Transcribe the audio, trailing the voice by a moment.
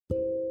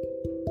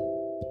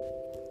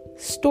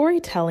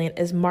Storytelling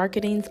is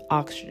marketing's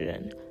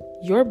oxygen.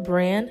 Your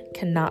brand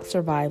cannot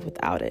survive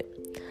without it.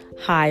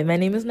 Hi, my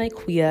name is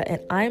Nikeia,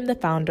 and I am the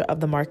founder of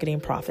The Marketing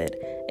Prophet,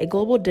 a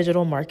global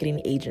digital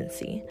marketing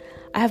agency.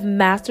 I have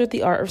mastered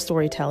the art of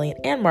storytelling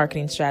and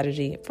marketing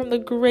strategy from the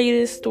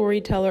greatest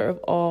storyteller of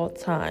all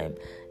time.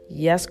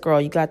 Yes, girl,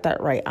 you got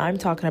that right. I'm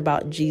talking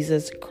about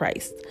Jesus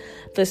Christ.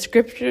 The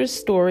Scriptures,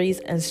 Stories,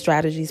 and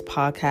Strategies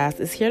podcast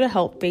is here to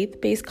help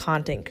faith-based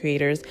content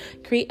creators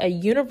create a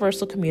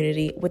universal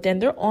community within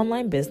their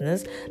online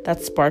business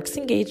that sparks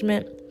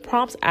engagement,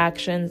 prompts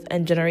actions,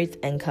 and generates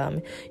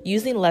income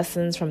using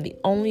lessons from the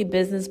only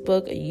business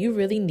book you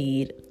really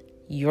need,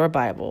 your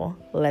Bible.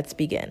 Let's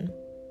begin.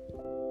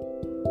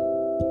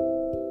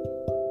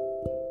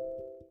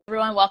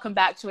 Everyone, welcome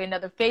back to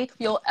another Faith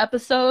Fuel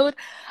episode.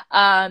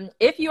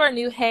 If you are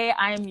new, hey,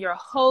 I am your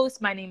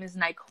host. My name is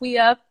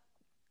Nikeia.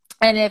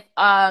 And if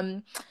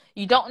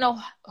you don't know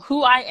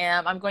who I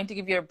am, I'm going to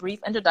give you a brief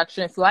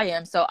introduction of who I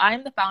am. So I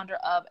am the founder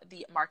of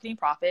The Marketing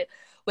Prophet,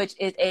 which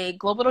is a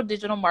global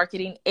digital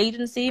marketing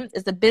agency.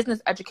 It's a business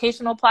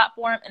educational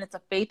platform, and it's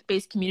a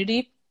faith-based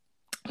community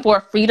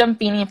for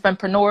freedom-feeding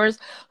entrepreneurs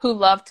who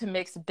love to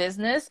mix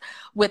business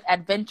with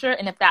adventure.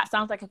 And if that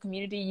sounds like a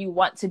community you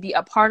want to be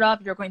a part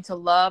of, you're going to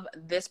love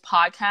this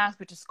podcast,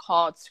 which is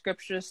called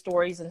Scriptures,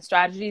 Stories, and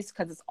Strategies,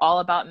 because it's all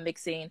about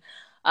mixing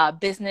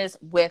business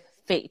with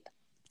faith.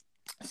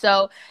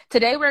 So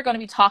today we're going to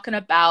be talking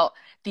about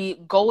the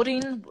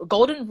golden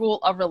rule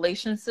of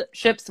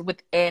relationships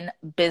within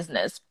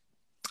business.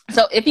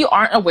 So if you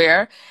aren't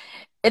aware,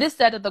 it is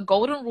said that the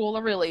golden rule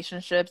of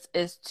relationships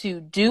is to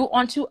do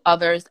unto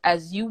others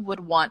as you would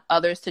want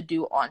others to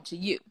do unto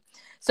you.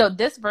 So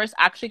this verse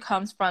actually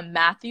comes from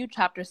Matthew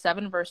chapter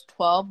 7, verse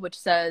 12, which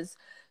says,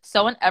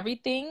 "So in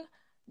everything,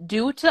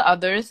 do to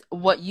others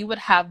what you would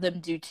have them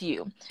do to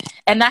you."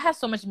 And that has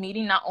so much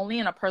meaning, not only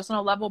in a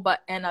personal level,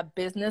 but in a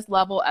business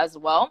level as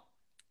well,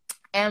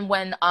 and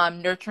when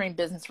nurturing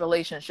business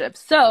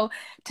relationships. So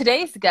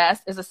today's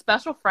guest is a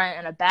special friend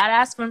and a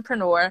badass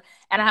entrepreneur,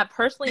 and I have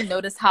personally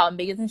noticed how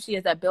amazing she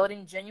is at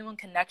building genuine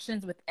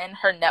connections within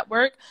her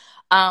network,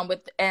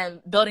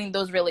 and building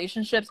those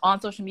relationships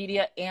on social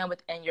media and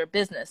within your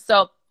business.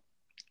 So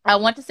I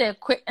want to say a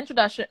quick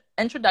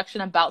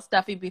introduction about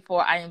Steffi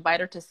before I invite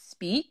her to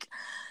speak.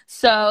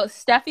 So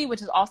Steffi,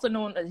 which is also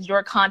known as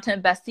Your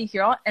Content Bestie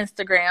here on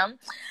Instagram,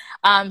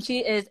 she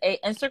is an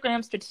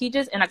Instagram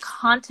strategist and a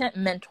content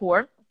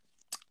mentor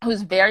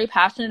who's very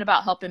passionate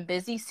about helping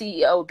busy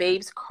CEO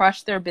babes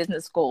crush their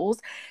business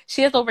goals.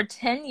 She has over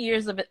 10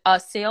 years of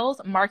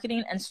sales,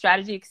 marketing, and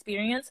strategy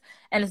experience,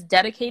 and is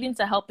dedicated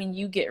to helping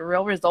you get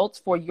real results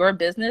for your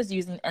business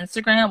using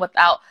Instagram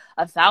without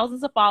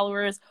thousands of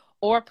followers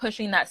or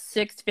pushing that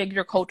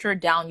six-figure culture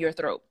down your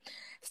throat.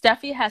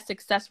 Steffi has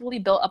successfully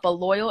built up a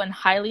loyal and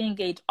highly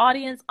engaged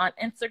audience on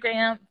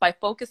Instagram by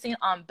focusing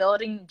on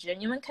building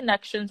genuine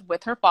connections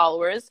with her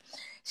followers.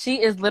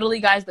 She is literally,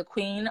 guys, the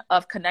queen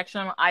of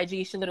connection on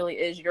IG. She literally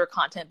is your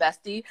content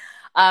bestie.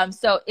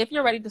 So if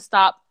you're ready to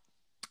stop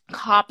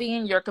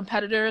copying your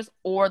competitors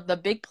or the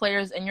big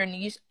players in your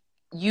niche,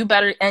 you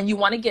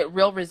want to get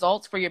real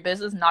results for your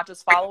business, not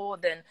just follow,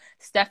 then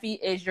Steffi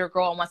is your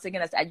girl. And once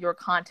again, that's at Your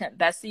Content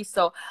Bestie.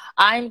 So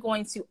I'm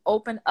going to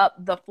open up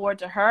the floor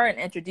to her and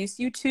introduce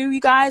you to you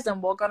guys. And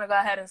we're going to go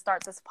ahead and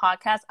start this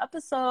podcast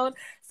episode.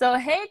 So,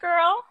 hey,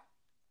 girl.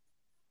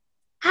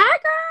 Hi,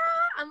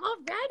 girl. I'm all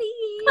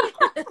ready.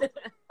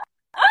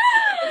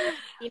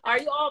 Are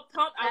you all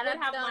pumped? I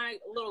would have my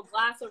little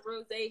glass of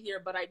rosé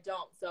here, but I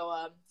don't. So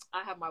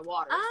I have my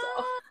water.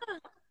 So.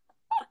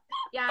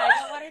 Yeah, I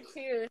got water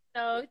too.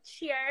 So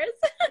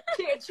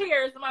cheers.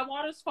 Cheers. My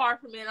water's far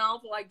from me and I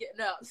don't feel like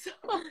getting up. So.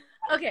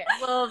 Okay,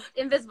 well,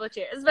 invisible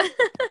cheers.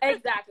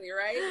 Exactly,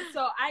 right?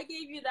 So I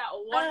gave you that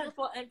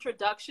wonderful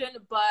introduction,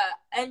 but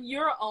in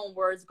your own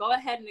words, go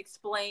ahead and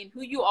explain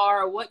who you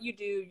are, what you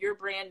do, your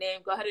brand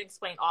name. Go ahead and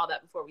explain all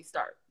that before we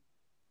start.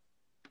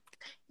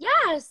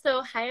 Yeah,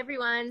 so hi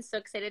everyone. So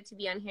excited to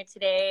be on here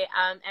today.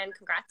 And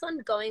congrats on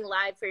going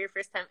live for your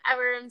first time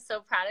ever. I'm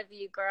so proud of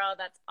you, girl.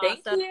 That's awesome.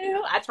 Thank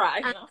you. I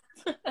try.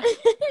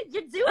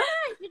 You're doing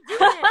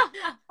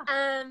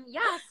it.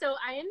 Yeah, so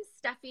I am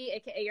Steffi,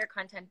 aka Your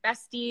Content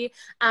Bestie.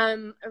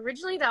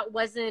 Originally that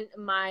wasn't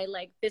my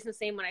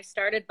business name when I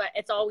started, but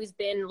it's always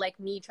been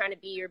me trying to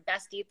be your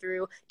bestie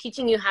through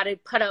teaching you how to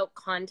put out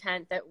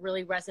content that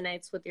really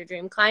resonates with your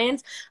dream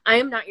clients. I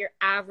am not your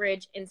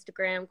average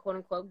Instagram quote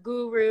unquote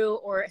guru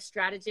or a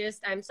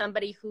strategist. I'm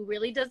somebody who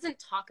really doesn't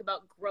talk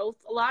about growth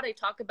a lot. I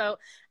talk about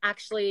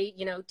actually,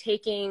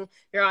 taking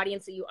your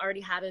audience that you already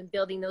have and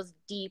building those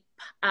deep,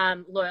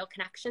 loyal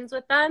connections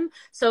with them.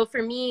 So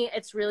for me,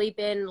 it's really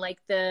been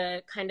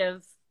the kind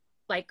of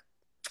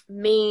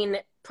main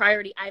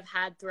priority I've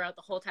had throughout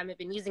the whole time I've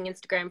been using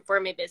Instagram for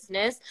my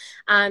business.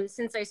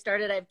 Since I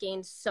started, I've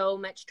gained so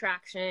much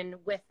traction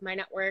with my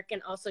network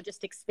and also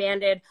just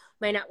expanded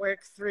my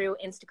network through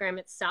Instagram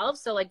itself.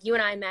 So like you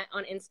and I met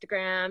on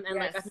Instagram, and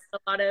like I've met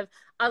a lot of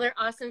other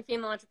awesome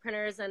female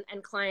entrepreneurs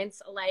and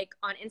clients alike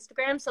on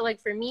Instagram. So like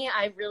for me,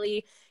 I've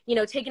really, you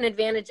know, taken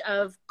advantage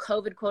of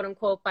COVID, quote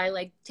unquote, by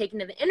like taking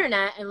to the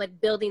internet and like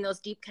building those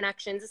deep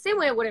connections the same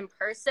way I would in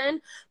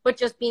person, but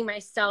just being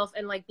myself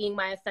and like being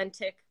my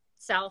authentic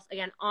self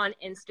again on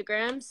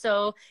Instagram.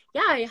 So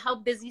yeah, I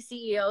help busy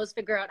CEOs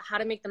figure out how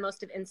to make the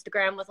most of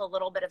Instagram with a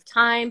little bit of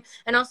time,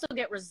 and also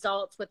get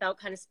results without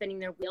kind of spinning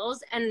their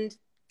wheels, and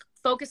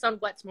focus on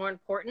what's more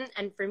important.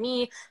 And for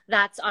me,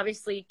 that's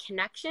obviously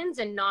connections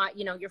and not,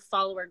 you know, your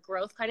follower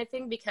growth kind of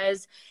thing,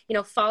 because, you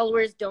know,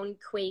 followers don't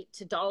equate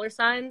to dollar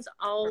signs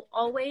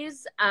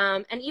always.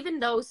 And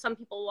even though some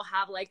people will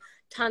have like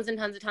tons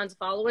of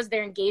followers,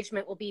 their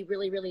engagement will be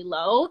really, really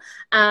low.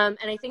 And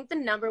I think the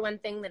number one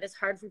thing that is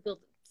hard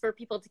for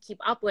people to keep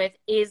up with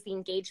is the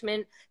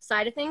engagement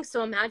side of things.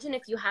 So imagine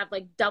if you have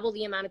like double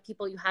the amount of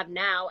people you have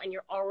now and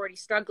you're already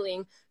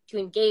struggling to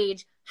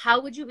engage,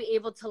 how would you be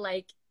able to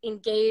like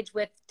engage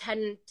with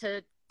tens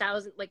of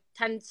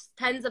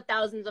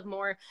thousands of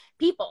more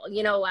people,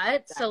 you know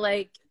what? Exactly. So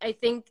like, I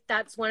think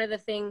that's one of the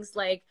things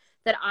like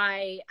that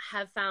I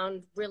have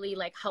found really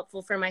like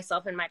helpful for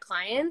myself and my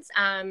clients.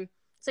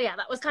 So yeah,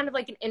 that was kind of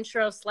like an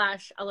intro /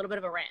 a little bit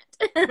of a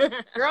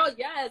rant. Girl,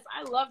 yes,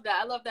 I love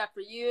that. I love that for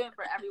you and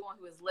for everyone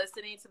who is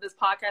listening to this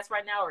podcast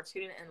right now or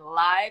tuning in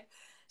live.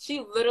 She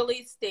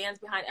literally stands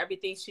behind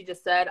everything she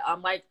just said.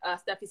 Like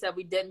Steffi said,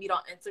 we did meet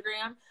on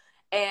Instagram.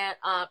 And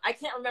I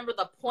can't remember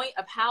the point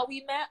of how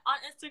we met on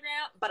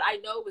Instagram, but I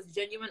know it was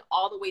genuine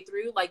all the way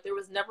through. Like there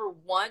was never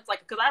once,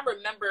 like, because I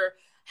remember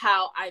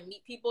how I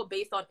meet people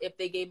based on if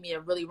they gave me a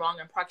really wrong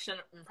impression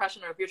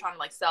or if you're trying to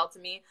like sell to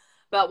me.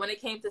 But when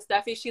it came to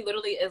Steffi, she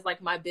literally is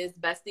like my biz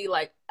bestie.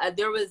 Like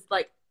there was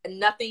like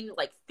nothing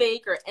like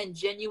fake or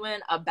ingenuine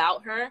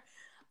about her.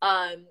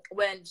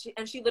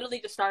 She literally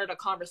just started a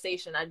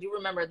conversation. I do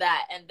remember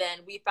that. And then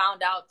we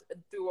found out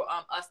through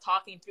us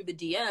talking through the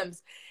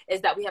DMs is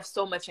that we have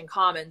so much in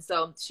common.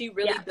 So she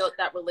really built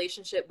that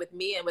relationship with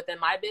me and within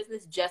my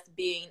business, just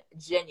being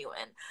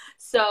genuine.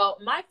 So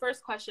my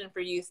first question for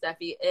you,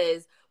 Steffi,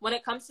 is when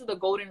it comes to the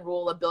golden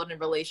rule of building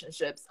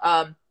relationships,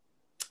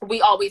 we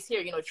always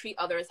hear, you know, treat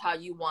others how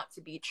you want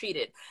to be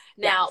treated.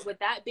 Now, with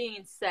that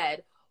being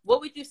said, what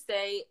would you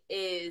say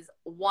is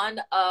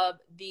one of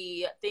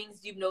the things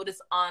you've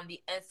noticed on the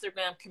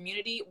Instagram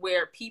community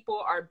where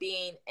people are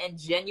being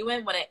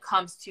ingenuine when it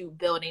comes to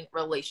building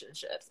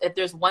relationships? If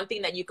there's one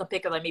thing that you can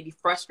pick up that maybe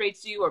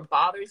frustrates you or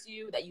bothers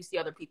you that you see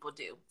other people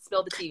do.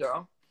 Spill the tea,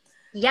 girl.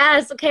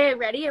 Yes. Okay.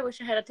 Ready? I wish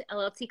I had a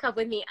little teacup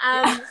with me.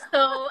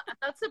 So I'm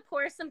about to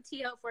pour some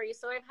tea out for you.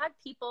 So I've had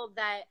people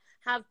that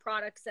have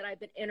products that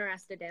I've been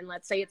interested in.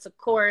 Let's say it's a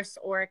course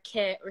or a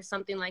kit or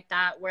something like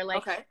that, where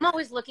like I'm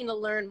always looking to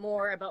learn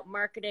more about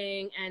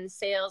marketing and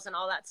sales and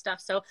all that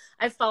stuff. So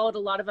I've followed a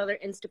lot of other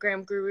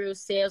Instagram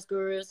gurus, sales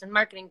gurus, and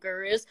marketing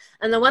gurus.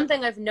 And the one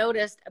thing I've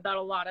noticed about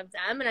a lot of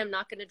them, and I'm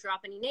not going to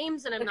drop any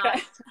names and I'm not going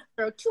to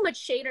throw too much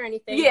shade or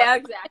anything. Yeah,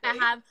 exactly. I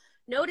have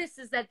notice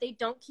is that they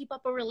don't keep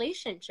up a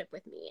relationship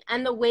with me.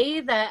 And the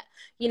way that,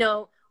 you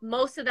know,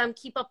 most of them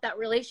keep up that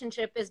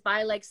relationship is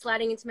by like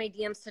sliding into my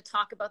DMs to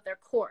talk about their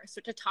course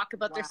or to talk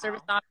about their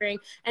service offering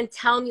and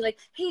tell me like,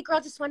 hey girl,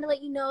 just wanted to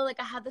let you know, like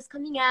I have this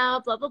coming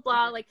out, blah, blah,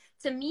 blah. Like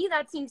to me,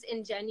 that seems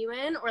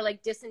ingenuine or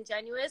like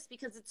disingenuous,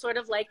 because it's sort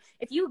of like,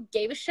 if you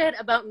gave a shit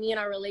about me and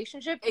our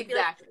relationship, you'd be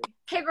like,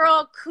 hey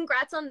girl,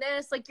 congrats on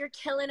this. Like you're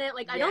killing it.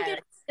 Like I don't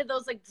get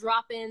those like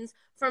drop-ins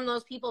from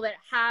those people that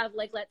have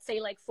like, let's say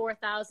like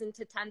 4,000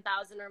 to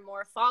 10,000 or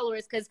more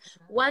followers. Cause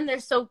one, they're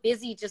so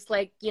busy just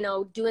like, you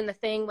know, doing the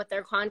thing with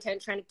their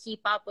content, trying to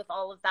keep up with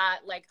all of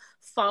that, like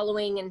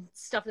following and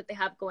stuff that they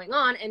have going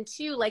on. And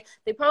two, like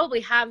they probably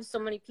have so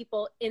many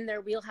people in their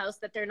wheelhouse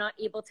that they're not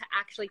able to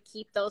actually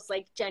keep those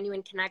like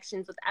genuine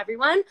connections with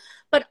everyone.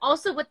 But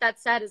also with that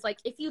said is like,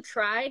 if you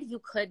tried,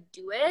 you could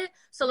do it.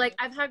 So like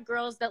I've had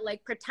girls that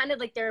like pretended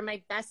like they were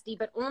my bestie,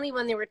 but only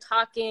when they were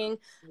talking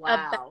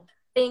about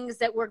things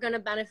that were going to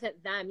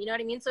benefit them. You know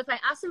what I mean? So if I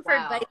asked them for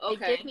advice,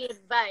 they give me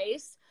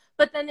advice,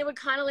 but then they would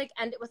kind of like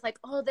end it with like,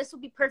 oh, this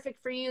would be perfect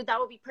for you. That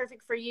would be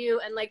perfect for you.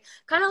 And like,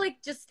 kind of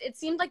like just, it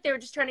seemed like they were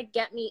just trying to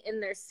get me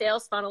in their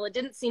sales funnel. It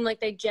didn't seem like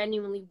they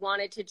genuinely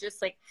wanted to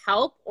just like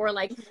help or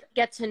like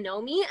get to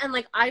know me. And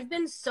like, I've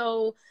been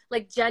so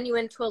like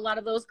genuine to a lot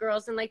of those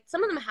girls. And like,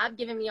 some of them have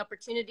given me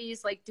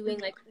opportunities, like doing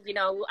like, you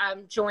know,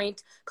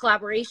 joint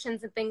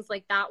collaborations and things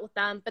like that with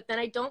them. But then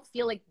I don't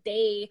feel like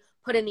they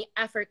put in the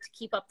effort to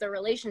keep up the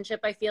relationship.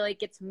 I feel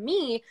like it's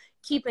me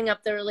keeping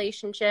up the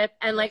relationship.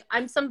 And like,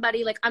 I'm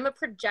somebody, like I'm a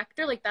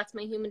projector, like that's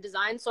my human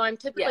design. So I'm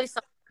typically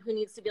someone who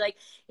needs to be like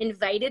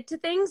invited to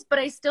things, but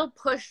I still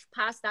push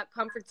past that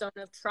comfort zone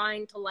of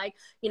trying to like,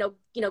 you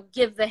know,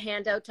 give the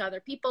hand out to other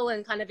people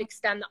and kind of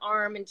extend the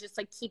arm and just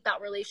like keep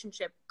that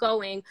relationship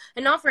going.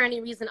 And not for any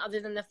reason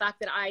other than the fact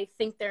that I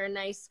think they're a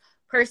nice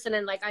person,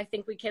 and like I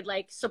think we could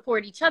like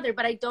support each other,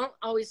 but I don't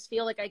always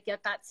feel like I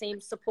get that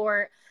same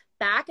support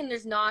back, and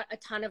there's not a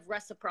ton of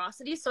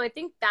reciprocity. So I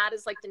think that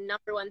is like the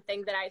number one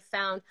thing that I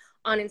found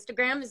on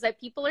Instagram, is that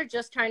people are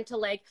just trying to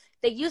like,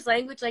 they use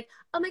language like,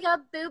 oh my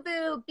god, boo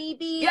boo,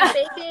 BB, Yeah.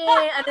 baby,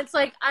 and it's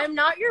like, I'm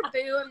not your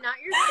boo, I'm not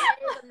your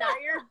babe, I'm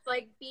not your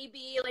like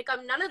BB, like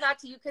I'm none of that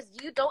to you, because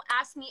you don't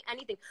ask me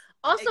anything.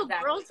 Also,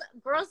 Exactly.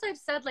 girls I've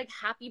said like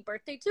happy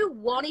birthday to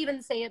won't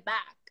even say it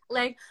back.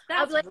 Like,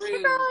 I'll be That's like, hey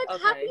rude. girl,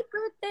 like, Okay. happy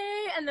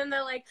birthday. And then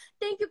they're like,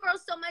 thank you girl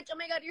so much. Oh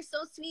my God, you're so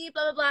sweet,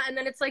 blah, blah, blah. And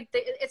then it's like,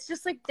 it's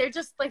just like, they're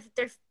just like,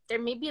 they're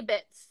maybe a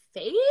bit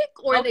fake,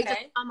 or they just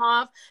Okay. come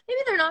off, maybe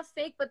they're not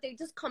fake, but they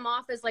just come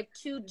off as like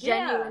too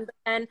genuine,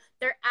 Yeah. and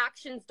their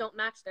actions don't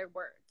match their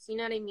words. You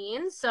know what I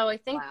mean? So I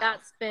think Wow.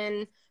 that's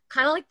been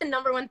kind of like the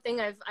number one thing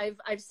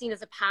I've seen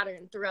as a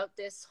pattern throughout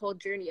this whole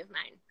journey of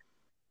mine.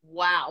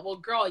 Wow. Well,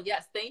 girl,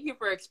 yes, thank you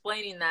for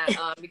explaining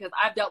that. Because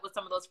I've dealt with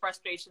some of those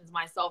frustrations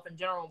myself in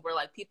general, where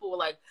like people were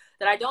like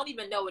that I don't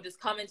even know would just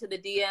come into the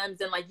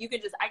DMs, and like you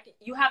can just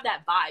you have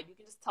that vibe. You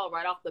can just tell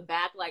right off the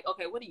bat, like,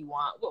 okay, what do you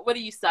want? What are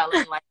you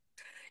selling? Like,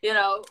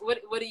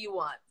 what do you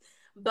want?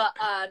 But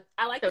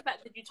I like the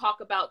fact that you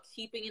talk about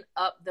keeping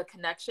up the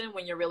connection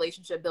when you're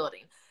relationship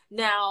building.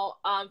 Now,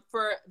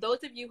 for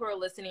those of you who are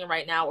listening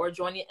right now or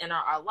joining in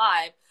our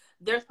live,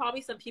 there's probably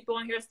some people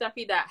on here,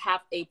 Steffi, that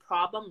have a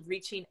problem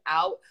reaching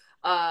out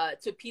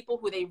to people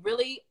who they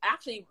really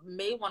actually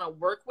may want to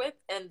work with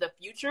in the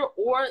future,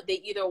 or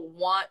they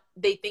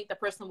they think the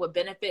person would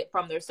benefit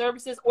from their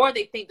services, or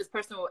they think this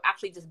person will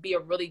actually just be a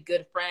really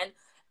good friend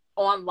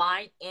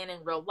online and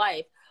in real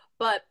life.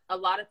 But a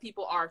lot of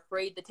people are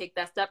afraid to take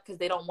that step because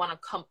they don't want to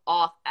come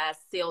off as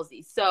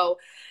salesy. So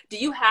do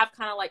you have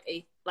kind of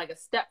like a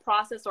step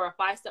process or a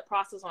 5-step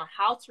process on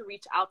how to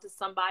reach out to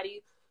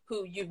somebody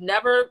who you've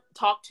never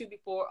talked to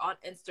before on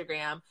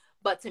Instagram,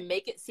 but to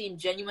make it seem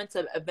genuine,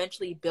 to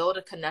eventually build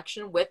a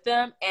connection with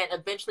them and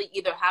eventually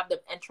either have them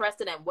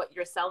interested in what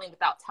you're selling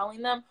without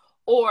telling them,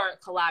 or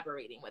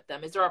collaborating with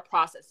them? Is there a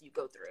process you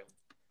go through?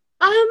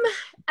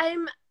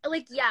 I'm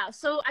like, yeah,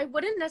 so I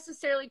wouldn't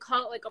necessarily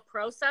call it like a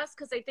process,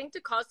 because I think to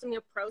call something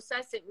a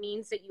process, it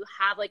means that you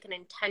have like an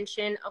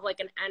intention of like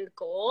an end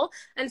goal.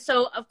 And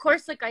so of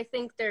course, like I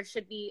think there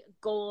should be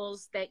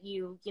goals that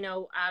you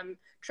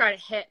try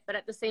to hit, but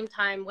at the same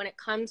time, when it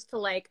comes to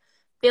like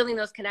building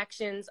those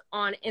connections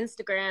on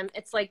Instagram,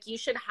 it's like you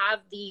should have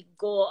the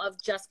goal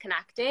of just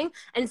connecting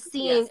and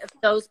seeing if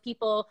those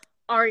people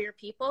are your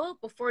people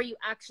before you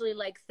actually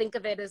like think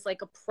of it as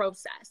like a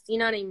process. You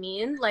know what I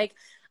mean? Like,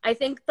 I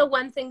think the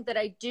one thing that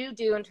I do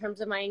in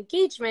terms of my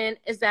engagement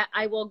is that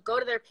I will go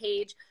to their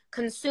page,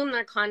 consume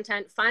their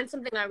content, find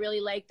something I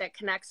really like that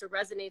connects or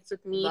resonates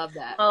with me. Love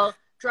that. I'll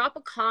drop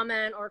a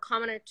comment or a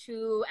comment or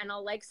two, and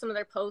I'll like some of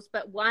their posts.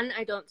 But one,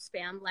 I don't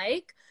spam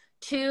like.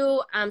 Two,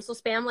 so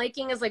spam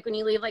liking is like when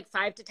you leave like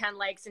 5 to 10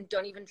 likes and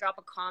don't even drop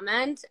a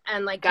comment,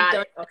 and like you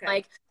don't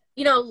like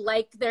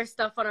like their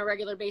stuff on a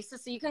regular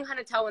basis. So you can kind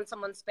of tell when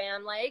someone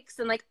spam likes,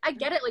 and like I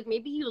get it, like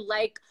maybe you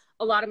like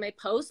a lot of my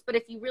posts, but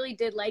if you really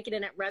did like it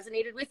and it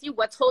resonated with you,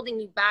 what's holding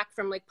you back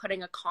from like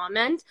putting a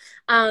comment?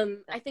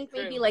 I think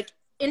maybe like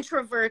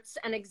introverts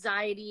and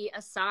anxiety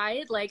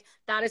aside, like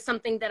that is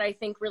something that I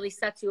think really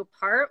sets you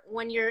apart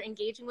when you're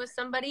engaging with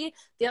somebody.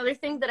 The other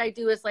thing that I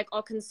do is like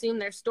I'll consume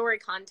their story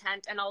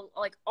content, and I'll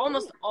like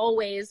almost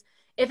always,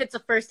 if it's the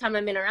first time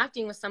I'm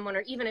interacting with someone,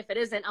 or even if it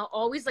isn't, I'll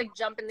always like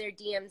jump in their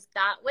DMs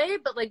that way,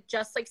 but like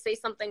just like say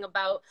something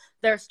about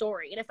their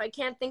story. And if I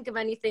can't think of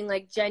anything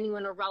like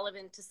genuine or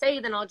relevant to say,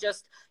 then I'll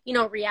just,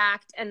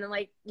 react, and then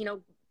like,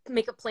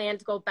 make a plan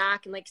to go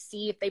back and like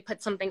see if they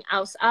put something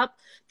else up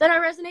that I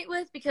resonate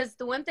with. Because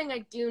the one thing I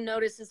do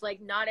notice is like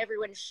not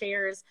everyone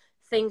shares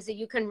things that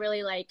you can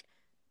really like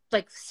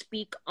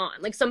speak on.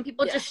 Like some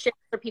people just share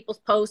other people's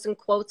posts and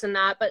quotes and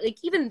that, but like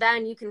even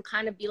then you can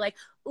kind of be like,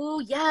 oh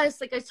yes,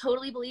 like I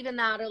totally believe in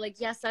that, or like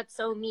yes, that's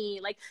so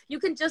me. Like you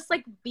can just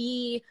like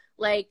be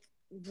like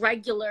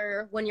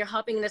regular when you're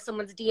hopping into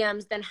someone's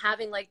DMs than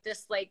having like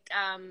this like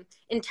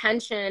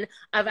intention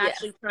of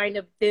actually trying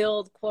to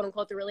build quote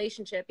unquote the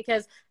relationship.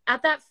 Because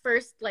at that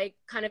first like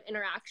kind of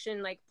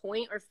interaction like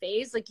point or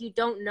phase, like you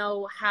don't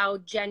know how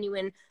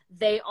genuine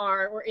they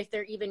are or if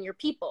they're even your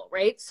people,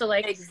 right? So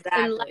like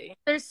unless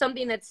there's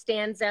something that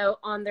stands out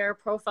on their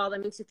profile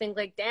that makes you think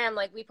like, damn,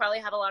 like we probably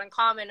have a lot in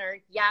common, or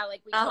yeah,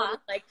 like we totally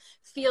like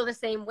feel the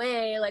same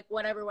way, like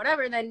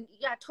whatever, then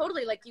yeah,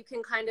 totally, like you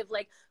can kind of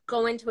like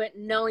go into it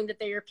knowing that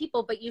they're your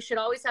people, but you should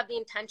always have the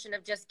intention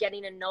of just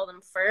getting to know them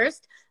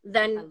first,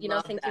 then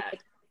thinking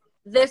like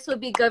this would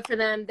be good for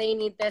them, they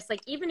need this.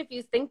 Like even if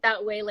you think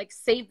that way, like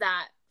save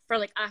that for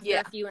like after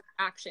a few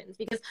interactions,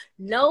 because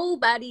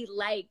nobody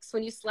likes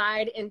when you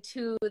slide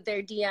into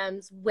their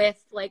DMs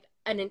with like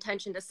an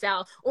intention to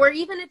sell, or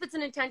even if it's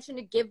an intention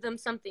to give them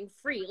something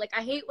free. Like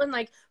I hate when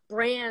like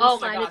brands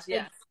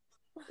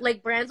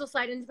like brands will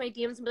slide into my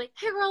DMs and be like,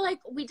 hey girl, like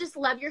we just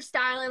love your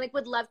style and like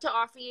would love to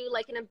offer you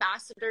like an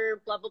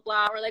ambassador, blah blah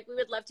blah, or like we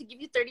would love to give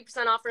you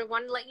 30% off, or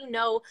wanted to let you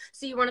know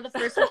so you're one of the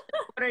first ones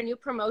to put our new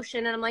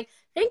promotion. And I'm like,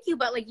 thank you,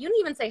 but like you didn't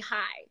even say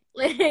hi.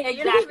 Like,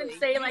 you didn't even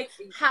say like,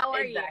 how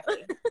are you?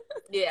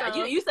 Yeah,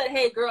 So, you said,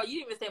 hey girl, you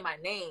didn't even say my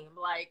name.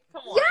 Like,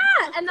 come on.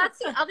 yeah, and that's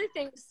the other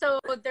thing. So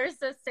there's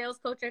a sales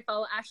coach I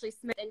follow, Ashley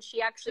Smith, and she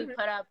actually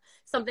put up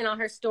something on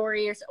her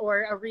story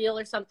or a reel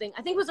or something.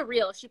 I think it was a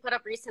reel she put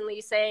up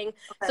recently saying,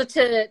 so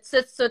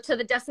to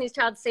the Destiny's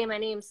Child Say My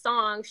Name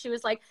song, she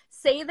was like,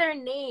 say their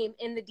name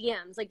in the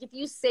DMs. Like, if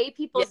you say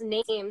people's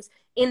names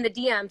in the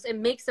DMs, it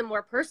makes them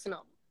more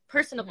personal,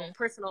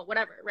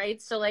 whatever,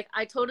 right? So like,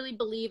 I totally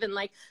believe in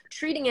like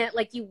treating it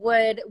like you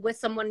would with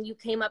someone you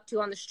came up to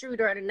on the street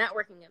or at a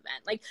networking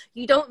event. Like,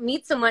 you don't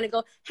meet someone and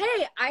go,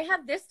 hey, I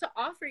have this to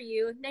offer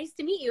you, nice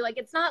to meet you. Like,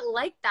 it's not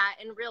like that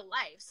in real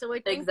life. So I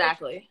think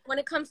when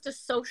it comes to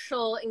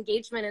social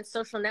engagement and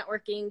social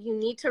networking, you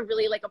need to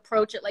really like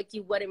approach it like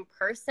you would in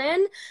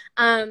person.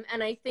 And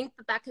I think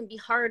that can be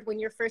hard when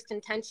your first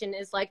intention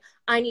is like,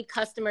 I need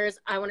customers,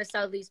 I want to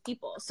sell these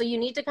people. So you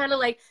need to kind of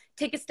like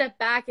take a step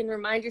back and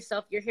remind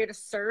yourself you're here to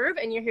serve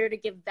and you're here to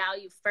give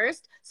value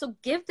first. So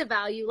give the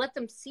value, let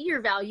them see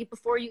your value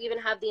before you even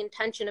have the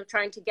intention of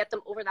trying to get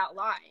them over that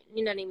line.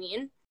 You know what I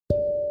mean?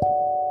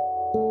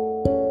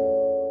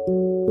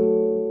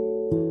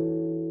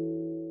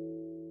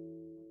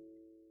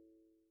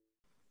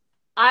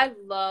 I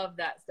love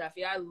that,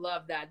 Steffi. I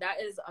love that.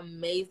 That is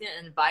amazing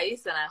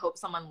advice, and I hope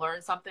someone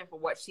learned something from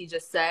what she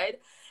just said.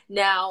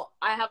 Now,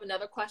 I have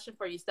another question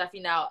for you,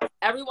 Steffi. Now,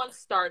 everyone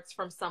starts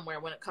from somewhere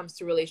when it comes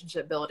to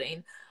relationship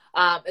building,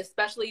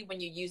 especially when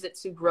you use it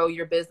to grow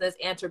your business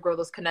and to grow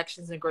those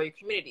connections and grow your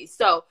community.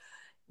 So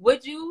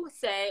would you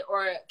say,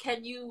 or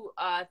can you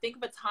think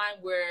of a time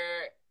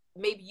where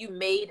maybe you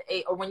made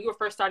or when you were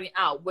first starting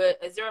out,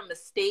 is there a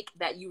mistake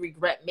that you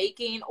regret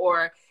making,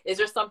 or is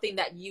there something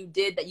that you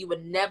did that you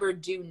would never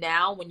do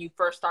now when you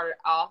first started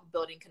off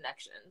building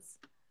connections?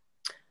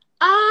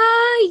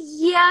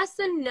 Yes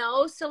and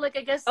no. So like,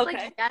 I guess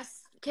like,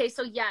 yes. Okay.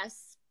 So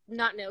yes,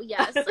 not no,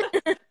 yes.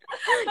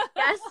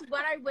 Yes,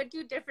 what I would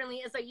do differently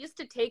is I used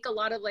to take a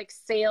lot of like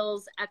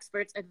sales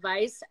experts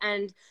advice.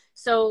 And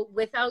so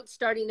without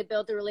starting to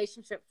build the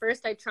relationship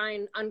first, I try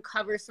and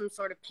uncover some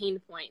sort of pain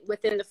point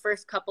within the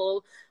first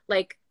couple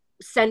like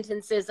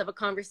sentences of a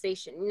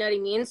conversation. You know what I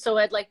mean? So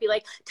I'd like be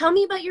like, tell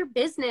me about your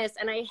business.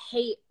 And I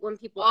hate when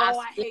people ask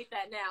I hate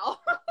that now.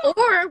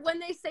 or when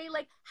they say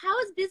like, how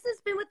has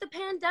business been with the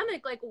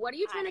pandemic? Like, what are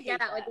you trying to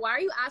get at? Like, why are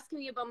you asking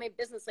me about my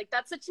business? Like,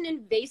 that's such an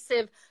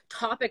invasive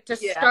topic to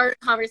start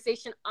a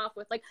conversation off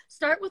with. Like,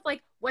 start with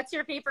like, what's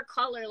your favorite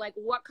color? Like,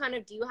 what kind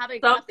of, do you have a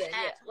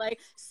pet? Like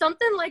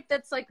something like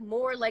that's like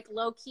more like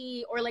low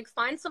key, or like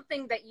find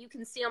something that you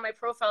can see on my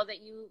profile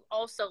that you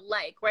also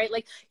like, right?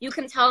 Like, you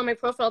can tell on my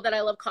profile that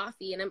I love coffee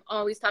and I'm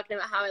always talking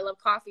about how I love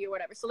coffee or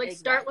whatever. So like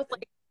start with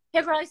like,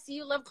 hey girl, I see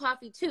you love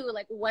coffee too.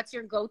 Like, what's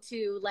your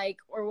go-to, like,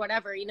 or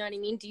whatever, you know what I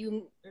mean? Do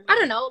you, I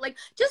don't know, like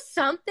just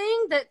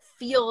something that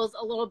feels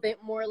a little bit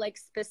more like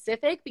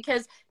specific,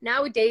 because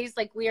nowadays,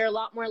 like, we are a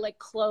lot more like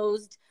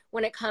closed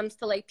when it comes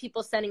to like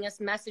people sending us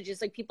messages.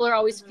 Like, people are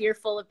always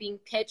fearful of being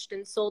pitched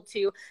and sold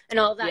to and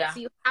all that. So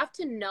you have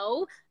to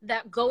know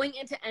that going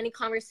into any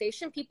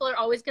conversation, people are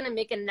always going to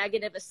make a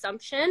negative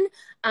assumption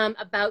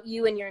about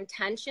you and your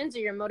intentions or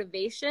your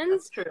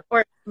motivations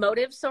or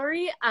motive,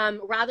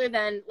 rather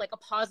than like a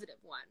positive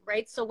one,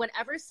 right? So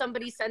whenever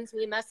somebody sends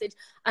me a message,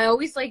 I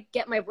always like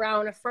get my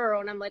brow in a furrow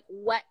and I'm like,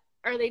 what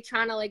are they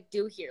trying to like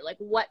do here? Like,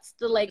 what's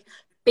the like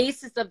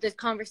basis of this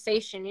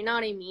conversation? You know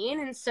what I mean?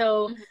 And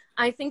so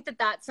I think that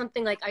that's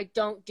something like I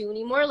don't do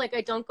anymore. Like,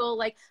 I don't go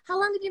like, how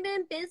long have you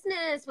been in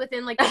business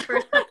within like the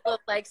first couple of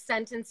like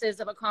sentences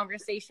of a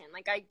conversation.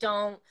 Like, I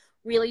don't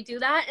really do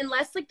that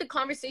unless like the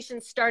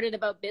conversation started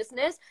about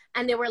business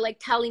and they were like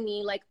telling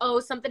me like, oh,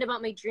 something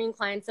about my dream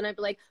clients, and I'd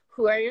be like,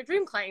 who are your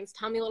dream clients?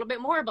 Tell me a little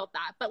bit more about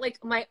that. But like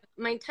my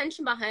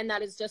intention behind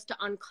that is just to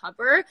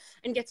uncover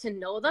and get to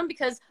know them,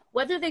 because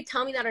whether they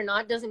tell me that or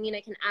not doesn't mean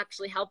I can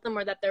actually help them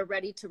or that they're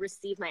ready to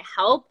receive my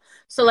help.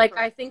 So like,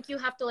 I think you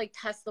have to like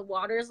test the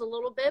waters a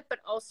little bit, but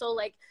also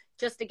like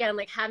just again,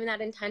 like having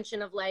that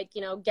intention of like,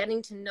 you know,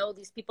 getting to know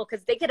these people,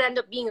 because they could end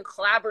up being a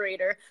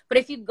collaborator. But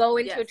if you go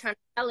into it trying to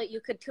sell it, you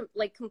could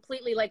like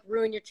completely like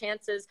ruin your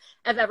chances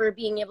of ever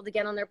being able to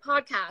get on their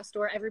podcast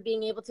or ever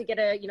being able to get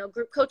a, you know,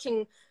 group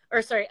coaching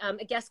or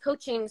a guest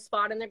coaching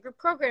spot in their group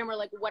program or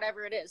like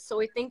whatever it is.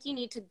 So I think you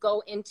need to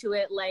go into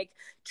it like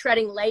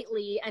treading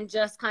lightly and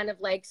just kind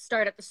of like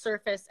start at the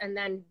surface and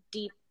then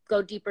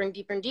go deeper and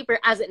deeper and deeper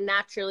as it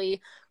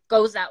naturally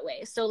goes that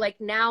way. So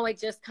like now I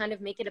just kind of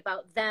make it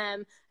about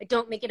them. I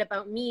don't make it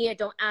about me. I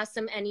don't ask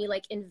them any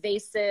like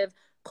invasive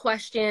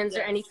questions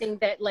or anything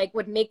that like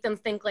would make them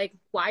think like,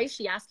 why is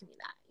she asking me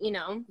that? You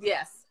know?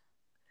 Yes.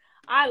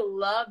 I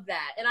love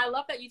that. And I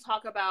love that you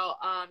talk about,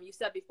 you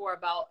said before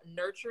about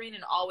nurturing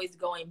and always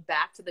going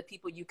back to the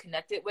people you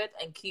connected with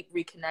and keep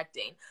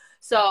reconnecting.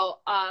 So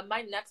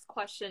my next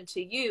question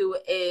to you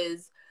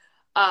is,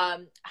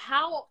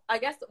 how, I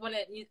guess when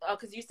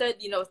because you said,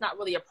 you know, it's not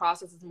really a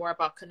process, it's more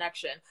about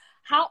connection.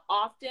 How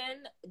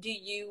often do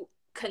you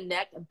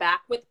connect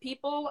back with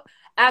people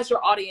as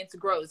your audience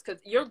grows,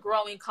 because you're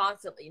growing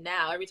constantly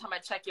now. Every time I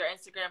check your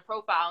Instagram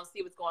profile and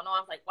see what's going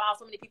on, I'm like, wow,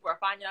 so many people are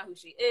finding out who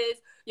she is.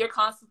 You're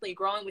constantly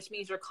growing, which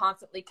means you're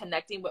constantly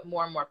connecting with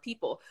more and more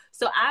people.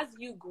 So as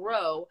you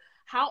grow,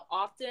 how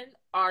often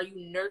are you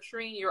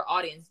nurturing your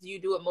audience? Do you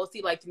do it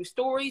mostly like through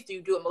stories? Do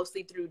you do it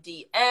mostly through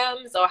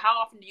DMs? Or how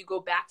often do you go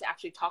back to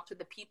actually talk to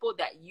the people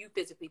that you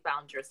physically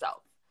found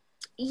yourself?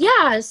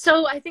 Yeah,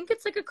 so I think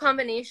it's like a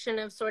combination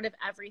of sort of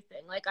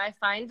everything. Like I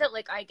find that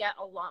like I get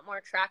a lot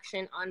more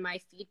traction on my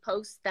feed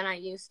posts than I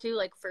used to,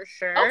 like for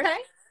sure. Okay.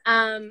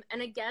 And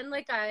again,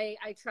 like I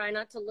try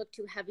not to look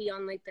too heavy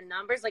on like the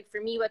numbers. Like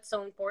for me, what's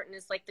so important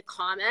is like the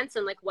comments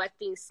and like what's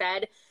being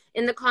said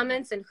in the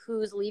comments and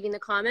who's leaving the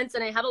comments.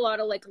 And I have a lot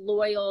of like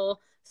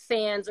loyal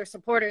fans or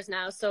supporters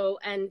now. So,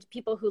 and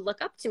people who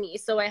look up to me.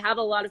 So I have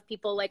a lot of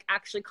people like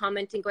actually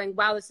commenting going,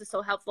 wow, this is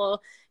so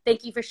helpful.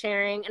 Thank you for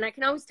sharing. And I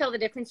can always tell the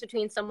difference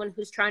between someone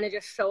who's trying to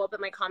just show up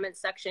in my comment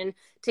section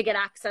to get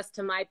access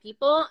to my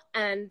people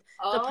and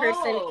the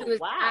person who is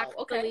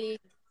actually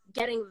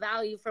getting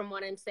value from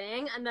what I'm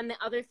saying. And then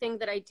the other thing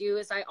that I do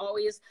is I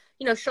always,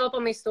 you know, show up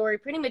on my story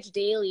pretty much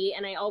daily.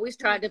 And I always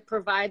try to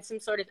provide some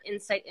sort of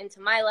insight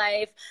into my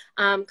life,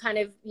 kind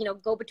of, you know,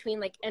 go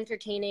between like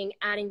entertaining,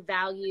 adding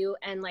value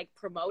and like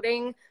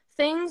promoting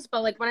things.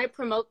 But like when I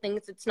promote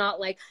things, it's not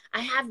like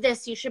I have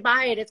this, you should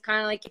buy it. It's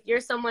kind of like if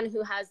you're someone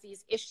who has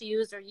these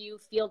issues or you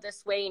feel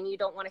this way and you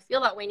don't want to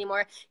feel that way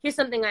anymore, here's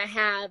something I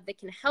have that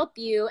can help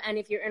you. And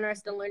if you're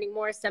interested in learning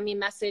more, send me a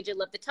message. I'd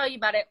love to tell you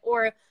about it,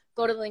 or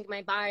go to the link in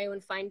my bio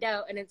and find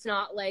out. And it's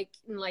not like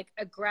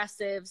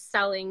aggressive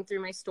selling through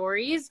my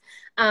stories.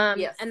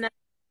 Yes. And then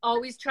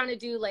always trying to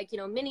do like, you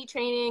know, mini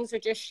trainings or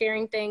just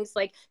sharing things,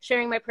 like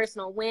sharing my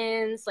personal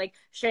wins, like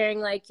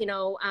sharing like, you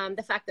know,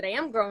 the fact that I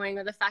am growing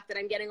or the fact that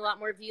I'm getting a lot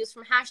more views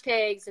from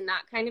hashtags and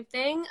that kind of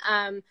thing.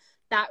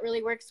 That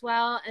really works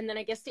well. And then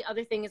I guess the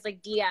other thing is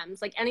like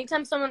DMs. Like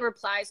anytime someone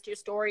replies to your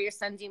story or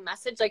sends you a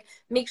message, like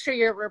make sure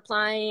you're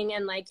replying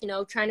and like, you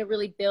know, trying to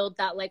really build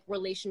that like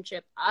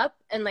relationship up.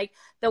 And like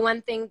the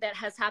one thing that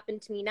has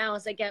happened to me now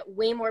is I get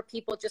way more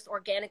people just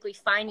organically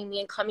finding me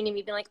and coming to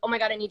me being like, oh my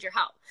God, I need your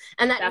help.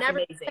 And that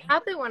never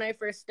happened when I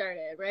first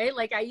started, right?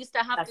 Like I used to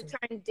have to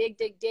try and dig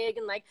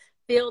and like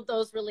build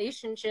those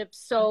relationships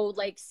so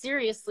like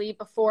seriously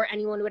before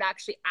anyone would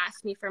actually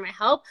ask me for my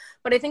help.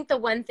 But I think the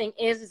one thing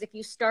is if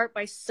you start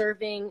by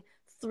serving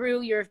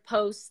through your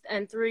posts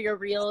and through your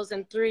reels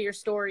and through your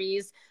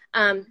stories,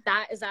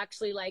 that is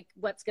actually like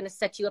what's going to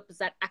set you up as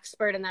that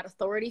expert and that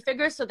authority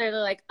figure. So they're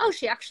like, oh,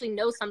 she actually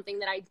knows something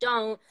that I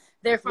don't.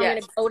 Therefore, I'm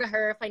going to go to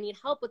her if I need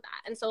help with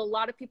that. And so a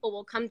lot of people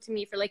will come to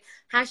me for like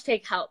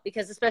hashtag help,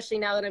 because especially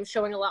now that I'm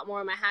showing a lot more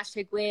of my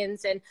hashtag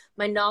wins and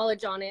my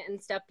knowledge on it and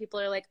stuff, people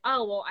are like,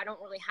 oh, well, I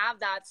don't really have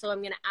that. So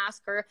I'm going to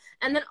ask her.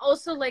 And then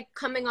also like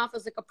coming off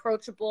as like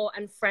approachable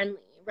and friendly,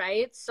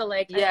 right? So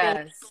like, I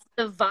think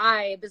the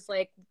vibe is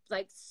like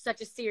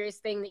such a serious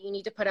thing that you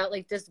need to put out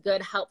like this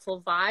good,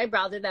 helpful vibe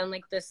rather than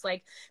like this,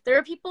 like there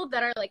are people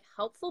that are like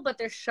helpful, but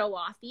they're show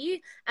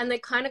offy and they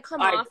kind of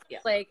come off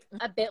like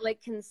a bit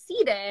like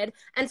conceited.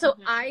 And so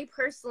I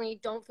personally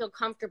don't feel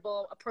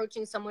comfortable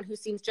approaching someone who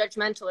seems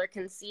judgmental or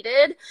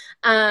conceited,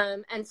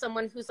 and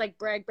someone who's like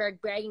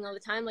bragging all the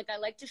time. Like I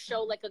like to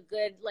show like a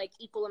good, like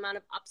equal amount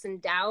of ups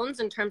and downs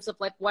in terms of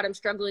like what I'm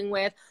struggling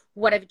with,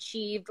 what I've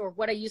achieved, or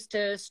what I used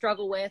to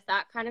struggle with,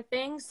 that kind of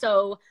thing.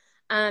 So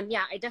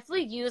yeah, I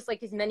definitely use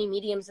like as many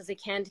mediums as I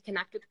can to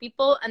connect with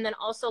people. And then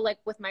also like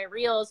with my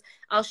reels,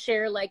 I'll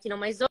share like, you know,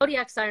 my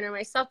zodiac sign or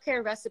my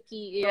self-care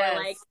recipe or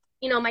like,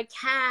 you know, my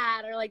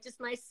cat or like just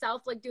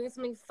myself, like doing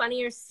something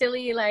funny or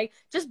silly, like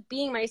just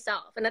being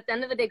myself. And at the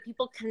end of the day,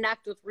 people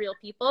connect with real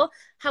people.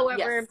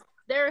 However,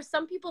 there are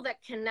some people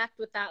that connect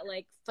with that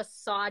like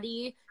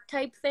facade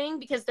type thing,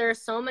 because there are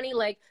so many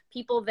like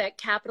people that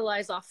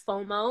capitalize off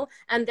FOMO,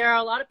 and there are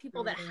a lot of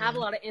people that have a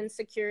lot of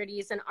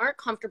insecurities and aren't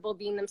comfortable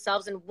being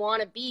themselves and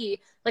want to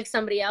be like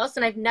somebody else.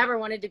 And I've never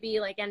wanted to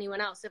be like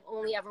anyone else. I've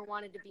only ever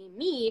wanted to be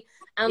me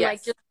and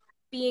like just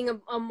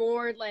being a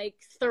more like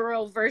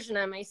thorough version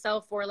of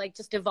myself, or like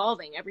just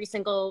evolving every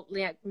single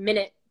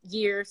minute,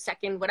 year,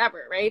 second,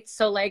 whatever, right?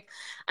 So like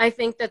I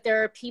think that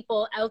there are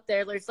people out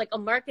there's like a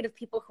market of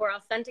people who are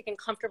authentic and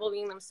comfortable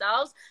being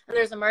themselves, and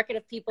there's a market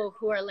of people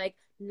who are like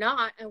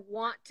not and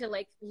want to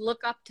like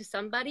look up to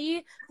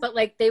somebody, but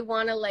like they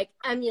want to like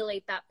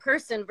emulate that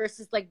person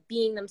versus like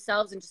being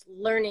themselves and just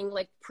learning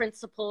like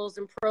principles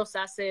and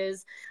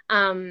processes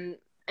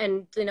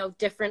and you know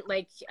different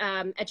like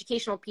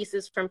educational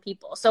pieces from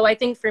people. So I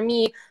think for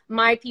me,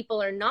 my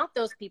people are not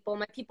those people.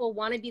 My people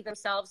want to be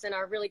themselves and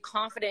are really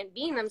confident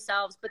being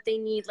themselves, but they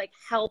need like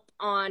help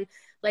on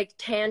like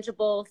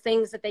tangible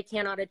things that they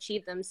cannot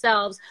achieve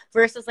themselves,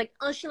 versus like,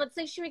 oh, let's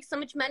say she makes so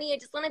much money, I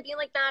just want to be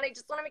like that, I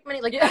just want to make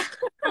money, like that's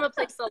from a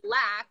place of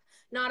lack,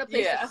 not a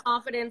place of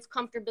confidence,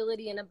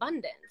 comfortability, and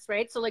abundance,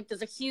 right? So like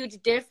there's a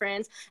huge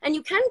difference, and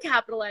you can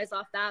capitalize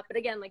off that, but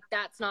again, like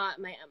that's not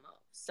my MO.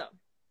 So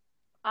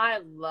I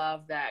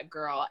love that,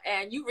 girl.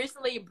 And you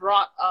recently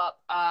brought up,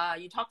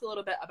 you talked a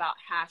little bit about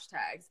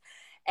hashtags.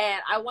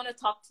 And I want to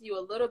talk to you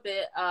a little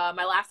bit.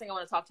 My last thing I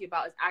want to talk to you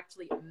about is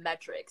actually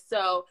metrics.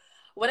 So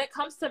when it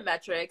comes to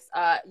metrics,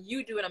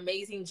 you do an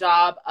amazing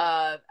job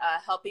of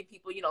helping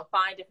people,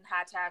 find different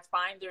hashtags,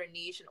 find their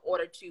niche in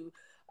order to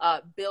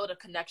build a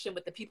connection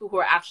with the people who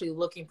are actually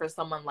looking for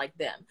someone like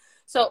them.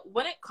 So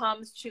when it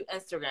comes to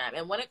Instagram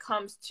and when it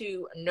comes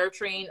to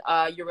nurturing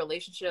your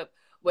relationship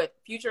with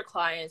future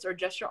clients or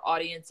just your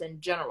audience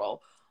in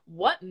general,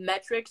 what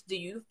metrics do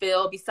you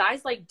feel,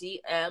 besides like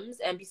DMs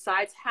and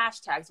besides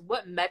hashtags,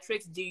 what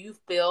metrics do you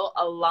feel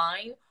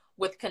align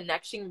with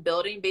connection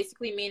building?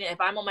 Basically meaning,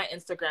 if I'm on my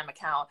Instagram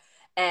account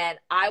and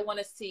I want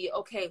to see,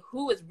 okay,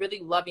 who is really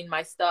loving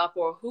my stuff,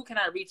 or who can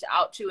I reach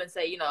out to and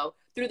say,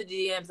 through the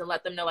DMs and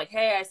let them know, like,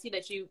 hey, I see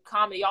that you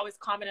always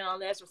commenting on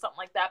this or something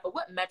like that. But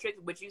what metrics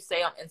would you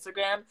say on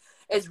Instagram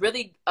is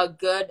really a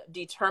good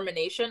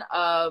determination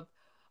of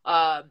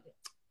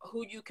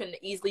who you can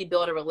easily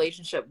build a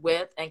relationship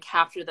with and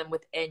capture them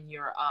within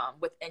your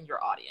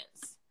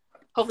audience?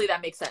 Hopefully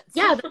that makes sense.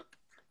 Yeah.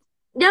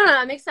 No,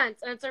 that makes sense.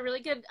 And it's a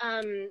really good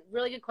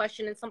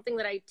question, and something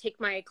that I take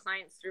my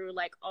clients through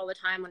like all the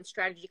time on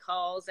strategy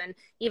calls and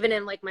even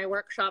in like my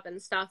workshop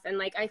and stuff. And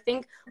like, I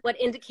think what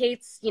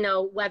indicates,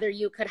 whether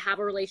you could have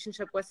a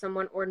relationship with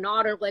someone or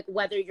not, or like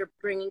whether you're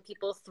bringing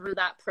people through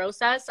that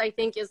process, I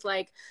think is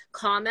like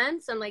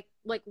comments and like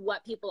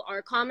what people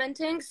are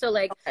commenting. So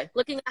like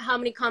looking at how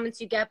many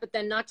comments you get, but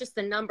then not just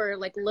the number,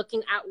 like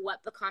looking at what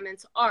the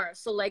comments are.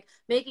 So like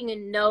making a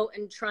note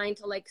and trying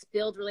to like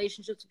build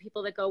relationships with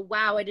people that go,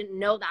 wow, I didn't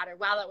know that, or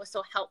wow, that was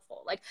so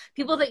helpful. Like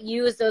people that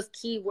use those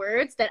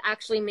keywords that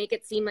actually make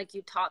it seem like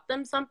you taught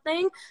them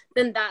something,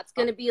 then that's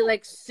going to be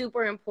like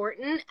super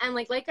important. And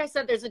like I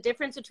said, there's a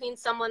difference between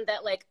someone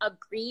that like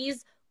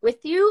agrees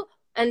with you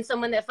and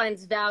someone that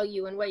finds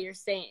value in what you're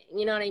saying.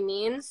 You know what I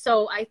mean?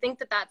 So I think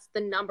that that's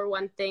the number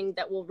one thing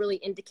that will really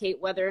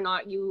indicate whether or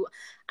not you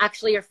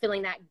actually are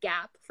filling that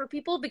gap for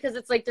people, because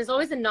it's like there's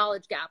always a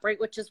knowledge gap, right?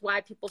 Which is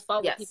why people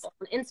follow people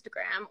on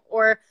Instagram,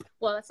 or,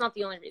 well, that's not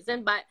the only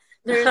reason, but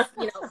there's,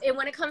 and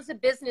when it comes to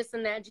business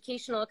and the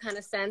educational kind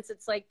of sense,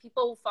 it's like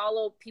people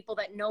follow people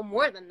that know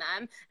more than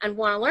them and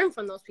want to learn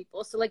from those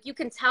people. So like you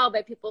can tell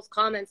by people's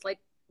comments, like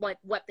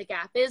what the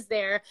gap is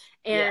there,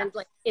 and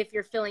like if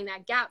you're filling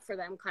that gap for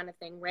them kind of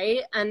thing,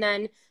 right? And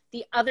then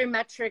the other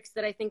metrics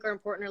that I think are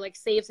important are like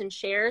saves and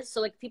shares.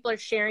 So like people are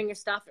sharing your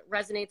stuff, it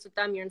resonates with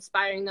them, you're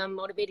inspiring them,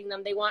 motivating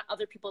them, they want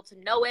other people to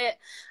know it.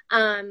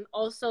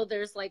 Also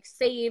there's like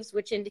saves,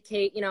 which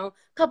indicate, a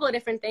couple of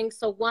different things.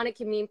 So one, it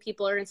can mean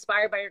people are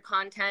inspired by your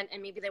content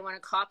and maybe they want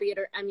to copy it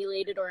or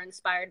emulate it or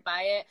inspired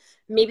by it.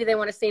 Maybe they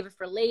want to save it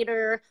for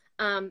later.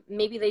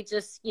 Maybe they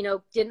just,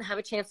 didn't have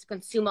a chance to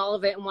consume all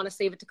of it and want to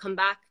save it to come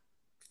back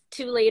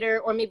to later,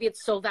 or maybe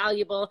it's so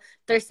valuable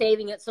they're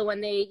saving it so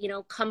when they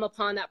come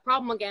upon that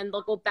problem again,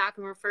 they'll go back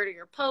and refer to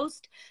your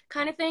post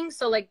kind of thing.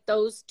 So like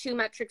those two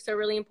metrics are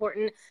really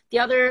important. The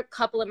other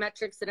couple of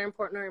metrics that are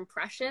important are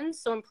impressions.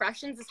 So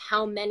impressions is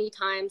how many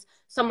times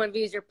someone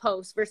views your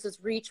post, versus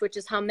reach, which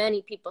is how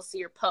many people see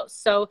your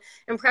post. So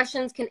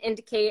impressions can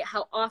indicate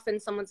how often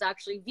someone's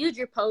actually viewed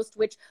your post,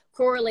 which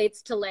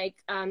correlates to like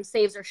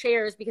saves or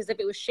shares, because if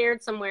it was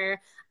shared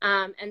somewhere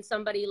and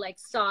somebody like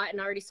saw it and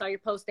already saw your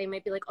post, they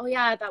might be like, oh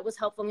yeah, that was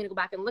helpful, I'm gonna go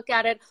back and look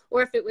at it.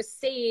 Or if it was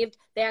saved,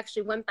 they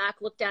actually went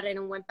back, looked at it,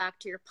 and went back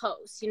to your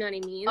post. You know what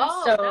I mean?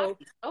 Oh, so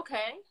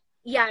okay.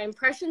 Yeah,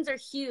 impressions are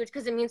huge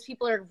because it means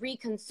people are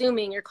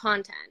reconsuming your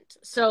content.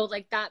 So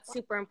like that's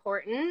super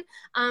important.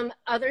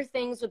 Other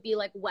things would be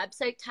like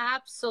website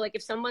taps. So like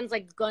if someone's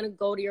like gonna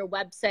go to your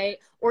website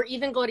or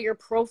even go to your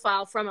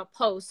profile from a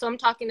post. So I'm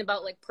talking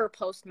about like per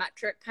post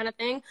metric kind of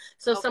thing.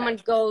 So if someone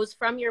goes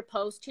from your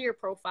post to your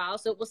profile,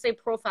 so we'll say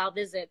profile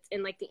visits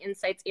in like the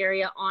insights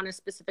area on a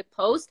specific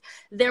post,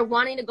 they're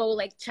wanting to go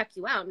like check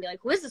you out and be like,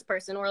 who is this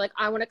person? Or like,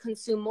 I want to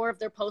consume more of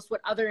their post.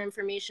 What other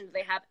information do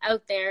they have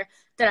out there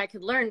that I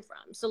could learn from?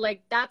 So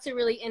like that's a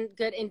really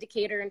good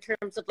indicator in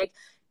terms of like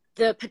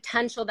the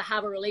potential to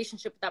have a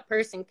relationship with that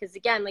person. Because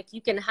again, like you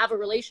can have a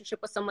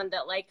relationship with someone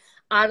that like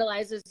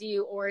idolizes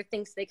you or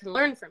thinks they can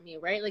learn from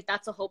you, right? Like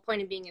that's the whole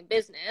point of being in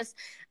business.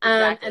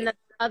 Exactly. And the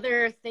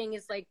other thing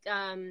is like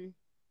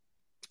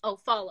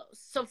follows.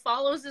 So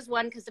follows is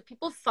one, because if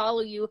people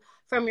follow you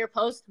from your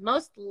post,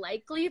 most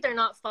likely they're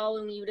not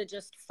following you to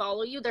just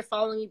follow you. They're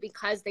following you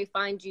because they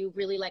find you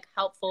really like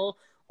helpful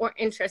or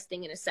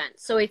interesting in a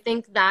sense. So I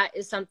think that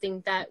is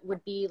something that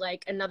would be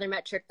like another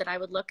metric that I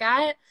would look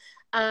at.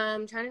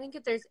 I'm trying to think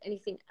if there's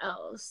anything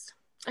else.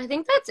 I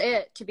think that's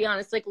it, to be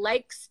honest. Like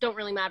likes don't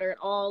really matter at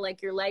all.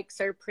 Like your likes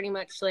are pretty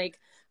much like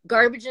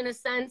garbage in a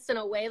sense, in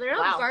a way. They're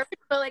not garbage,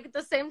 but like at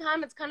the same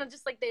time, it's kind of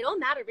just like they don't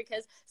matter,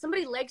 because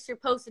somebody likes your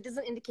post. It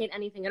doesn't indicate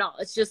anything at all.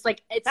 It's just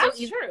like, it's that's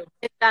so easy true. To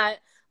hit that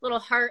little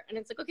heart and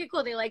it's like, okay,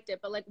 cool, they liked it,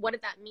 but like what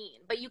did that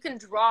mean? But you can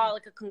draw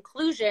like a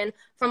conclusion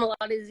from a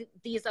lot of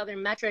these other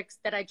metrics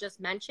that I just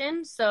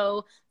mentioned.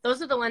 So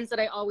those are the ones that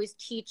I always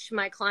teach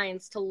my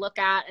clients to look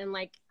at and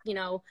like,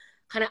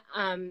 kind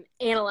of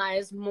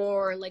analyze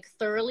more like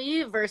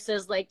thoroughly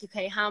versus like,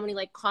 okay, how many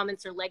like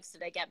comments or likes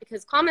did I get?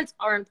 Because comments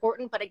are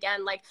important, but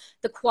again, like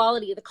the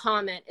quality of the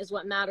comment is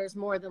what matters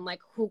more than like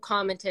who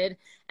commented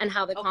and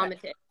how they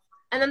commented.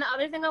 And then the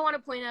other thing I want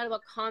to point out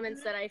about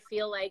comments that I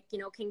feel like, you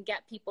know, can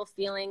get people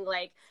feeling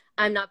like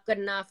I'm not good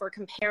enough or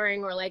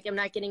comparing or like I'm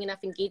not getting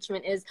enough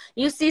engagement is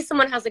you see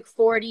someone has like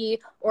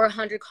 40 or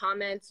 100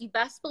 comments. You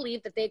best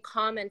believe that they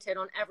commented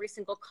on every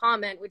single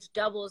comment, which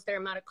doubles their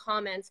amount of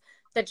comments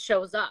that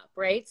shows up,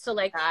 right? So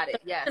like the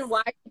reason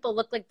why people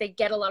look like they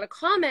get a lot of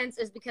comments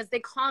is because they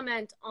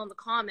comment on the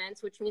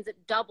comments, which means it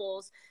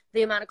doubles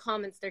the amount of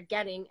comments they're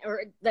getting,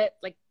 or that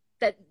like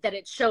that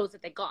it shows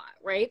that they got,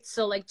 right?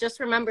 So like, just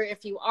remember,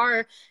 if you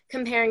are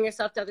comparing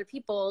yourself to other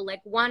people,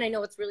 like one, I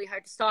know it's really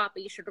hard to stop,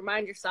 but you should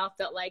remind yourself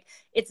that like,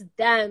 it's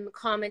them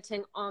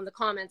commenting on the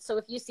comments. So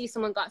if you see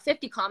someone got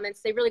 50 comments,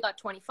 they really got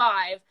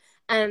 25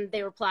 and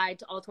they replied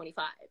to all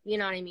 25, you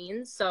know what I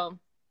mean? So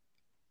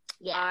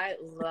yeah. I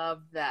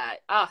love that.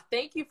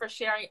 Thank you for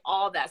sharing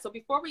all that. So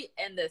before we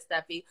end this,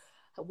 Steffi,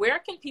 where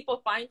can people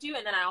find you?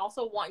 And then I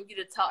also want you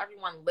to tell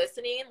everyone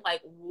listening,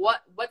 like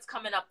what's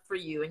coming up for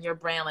you and your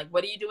brand? Like,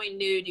 what are you doing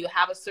new? Do you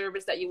have a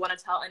service that you want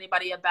to tell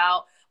anybody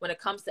about when it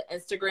comes to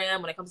Instagram,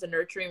 when it comes to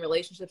nurturing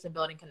relationships and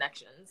building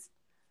connections?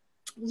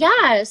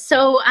 Yeah.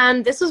 So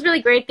this was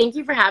really great. Thank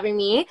you for having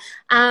me.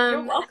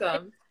 You're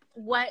welcome.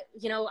 What,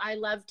 you know, I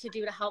love to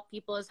do to help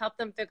people is help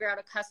them figure out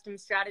a custom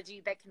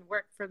strategy that can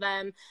work for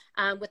them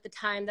with the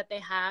time that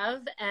they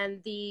have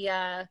and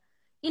the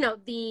you know,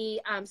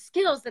 the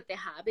skills that they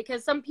have,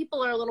 because some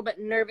people are a little bit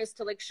nervous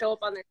to like show up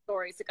on their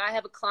stories. Like I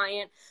have a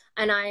client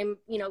and I'm,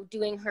 you know,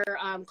 doing her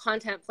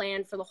content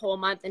plan for the whole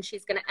month and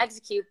she's going to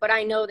execute, but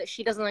I know that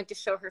she doesn't like to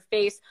show her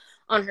face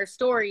on her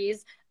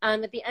stories.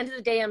 At the end of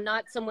the day, I'm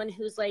not someone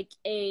who's like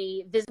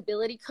a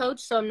visibility coach.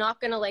 So I'm not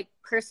going to like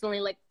personally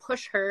like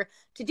push her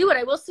to do it.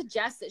 I will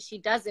suggest that she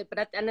does it, but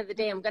at the end of the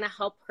day, I'm going to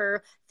help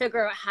her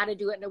figure out how to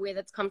do it in a way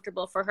that's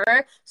comfortable for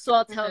her. So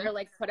I'll tell her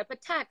like, put up a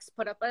text,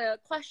 put up a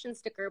question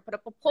sticker, put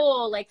up a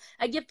poll. Like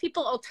I give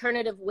people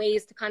alternative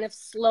ways to kind of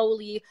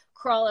slowly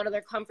crawl out of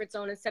their comfort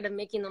zone instead of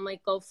making them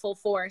like go full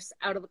force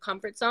out of the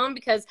comfort zone,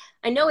 because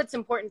I know it's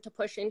important to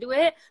push into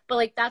it, but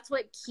like that's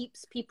what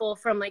keeps people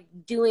from like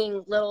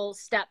doing little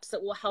steps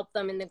that will help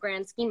them in the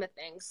grand scheme of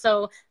things.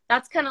 So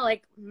that's kind of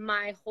like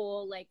my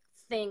whole like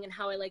thing and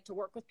how I like to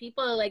work with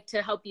people. I like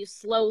to help you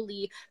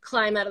slowly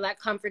climb out of that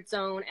comfort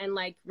zone and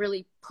like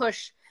really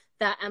push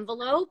that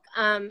envelope.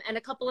 And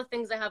a couple of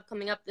things I have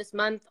coming up this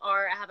month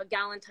are I have a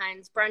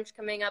Galentine's brunch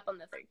coming up on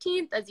the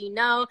 13th, as you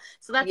know.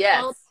 So that's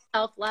all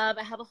self-love.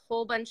 I have a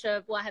whole bunch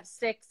of, well, I have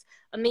 6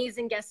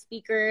 amazing guest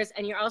speakers,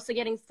 and you're also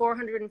getting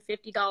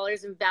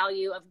 $450 in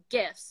value of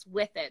gifts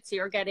with it. So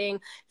you're getting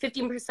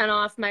 15%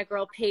 off my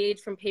girl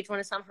Paige from Page One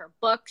of Some, her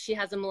book. She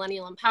has a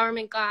millennial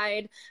empowerment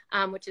guide,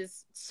 which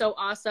is so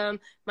awesome.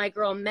 My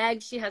girl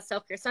Meg, she has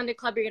Self-Care Sunday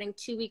Club. You're getting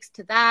 2 weeks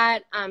to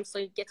that. So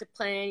you get to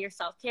plan your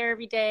self-care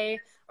every day,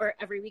 or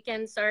every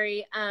weekend,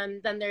 sorry.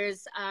 Then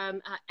there's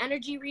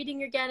energy reading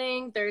you're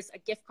getting. There's a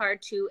gift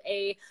card to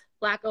a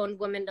Black-owned,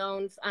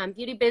 women-owned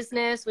beauty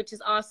business, which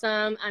is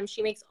awesome.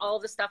 She makes all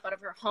the stuff out of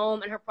her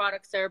home, and her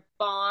products are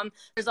bomb.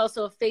 There's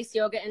also a face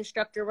yoga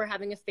instructor. We're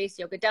having a face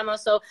yoga demo.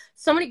 So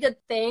many good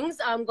things.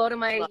 Go to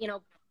my, you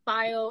know,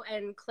 bio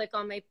and click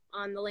on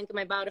the link in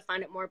my bio to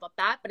find out more about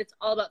that. But it's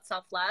all about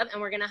self-love,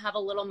 and we're gonna have a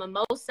little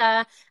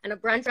mimosa and a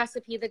brunch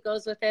recipe that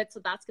goes with it, so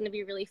that's gonna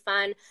be really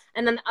fun.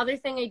 And then the other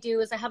thing I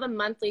do is I have a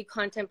monthly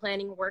content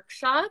planning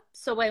workshop,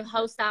 so I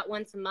host that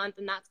once a month,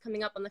 and that's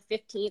coming up on the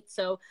 15th,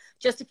 so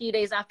just a few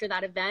days after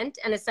that event.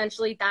 And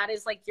essentially that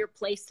is like your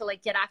place to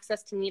like get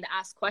access to me to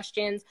ask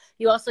questions.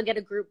 You also get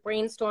a group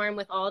brainstorm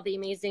with all the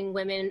amazing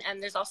women,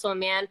 and there's also a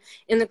man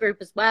in the group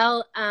as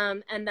well.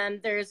 And then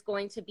there's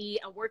going to be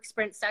a work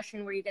sprint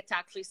session where you get to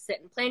actually sit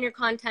and plan your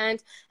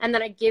content. And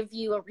then I give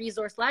you a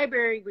resource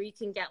library where you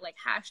can get like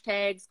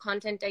hashtags,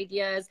 content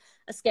ideas,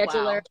 a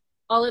scheduler,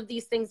 all of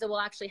these things that will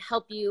actually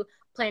help you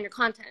plan your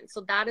content. So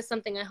that is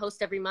something I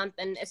host every month.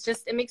 And it's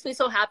just, it makes me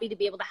so happy to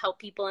be able to help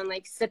people and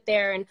like sit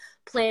there and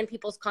plan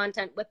people's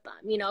content with them,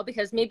 you know,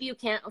 because maybe you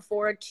can't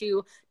afford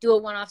to do a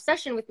one-off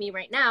session with me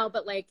right now,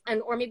 but like,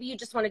 or maybe you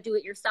just want to do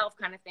it yourself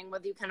kind of thing,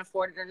 whether you can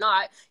afford it or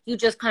not. You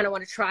just kind of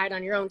want to try it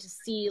on your own to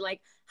see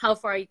like how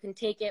far you can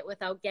take it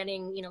without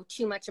getting, you know,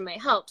 too much of my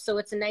help. So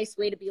it's a nice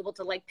way to be able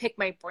to like pick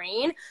my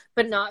brain,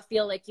 but not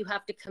feel like you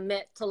have to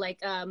commit to like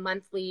a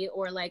monthly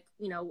or like,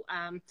 you know,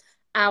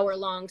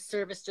 hour-long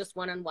service just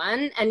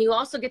one-on-one. And you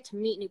also get to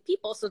meet new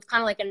people. So it's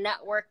kind of like a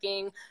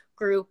networking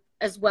group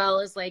as well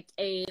as like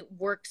a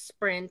work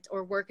sprint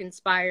or work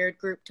inspired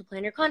group to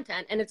plan your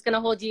content. And it's going to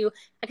hold you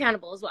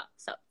accountable as well.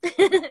 So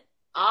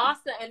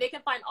awesome. And they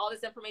can find all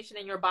this information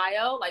in your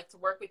bio, like to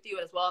work with you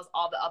as well as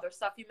all the other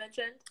stuff you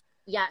mentioned.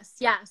 Yes.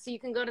 Yeah. So you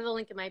can go to the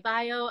link in my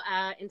bio,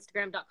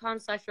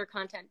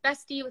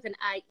 Instagram.com/yourcontentbestie with an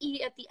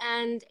IE at the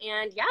end.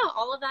 And yeah,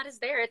 all of that is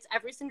there. It's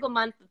every single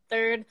month, the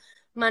third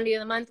Monday of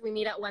the month. We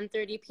meet at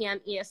 1:30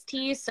 p.m.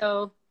 EST.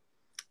 So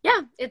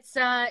yeah, it's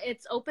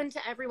open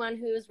to everyone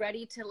who is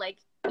ready to like,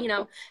 you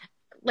know,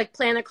 like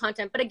plan their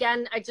content. But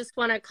again, I just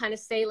want to kind of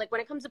say, like,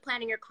 when it comes to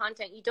planning your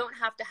content, you don't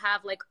have to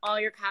have like all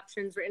your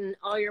captions written,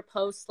 all your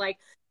posts like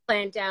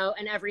planned out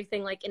and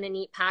everything like in a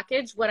neat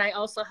package. What I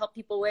also help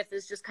people with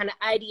is just kind of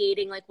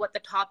ideating like what the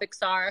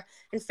topics are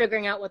and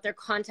figuring out what their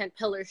content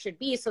pillars should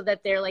be so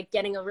that they're like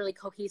getting a really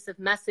cohesive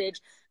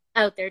message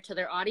out there to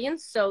their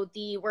audience. So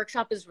the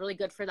workshop is really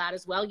good for that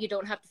as well. You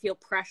don't have to feel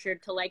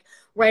pressured to like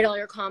write all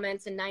your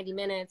comments in 90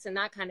 minutes and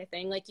that kind of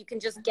thing. Like you can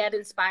just get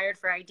inspired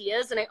for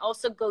ideas. And I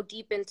also go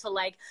deep into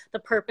like the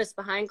purpose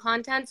behind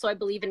content. So I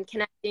believe in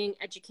connecting,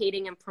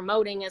 educating, and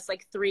promoting as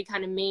like 3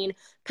 kind of main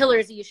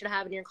pillars that you should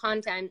have in your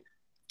content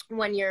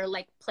when you're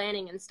like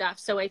planning and stuff.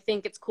 So I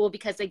think it's cool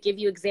because I give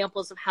you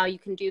examples of how you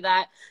can do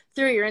that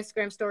through your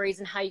Instagram stories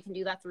and how you can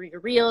do that through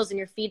your reels and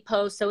your feed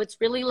posts. So it's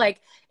really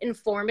like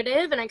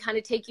informative, and I kind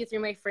of take you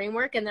through my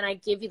framework, and then I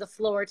give you the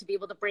floor to be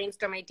able to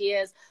brainstorm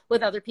ideas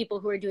with other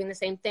people who are doing the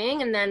same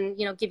thing, and then,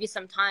 you know, give you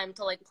some time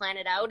to like plan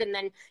it out. And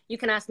then you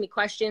can ask me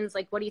questions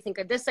like, what do you think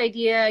of this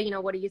idea? You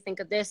know, what do you think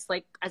of this,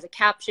 like as a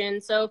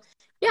caption? So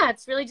yeah,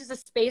 it's really just a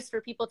space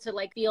for people to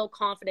like feel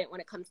confident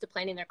when it comes to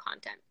planning their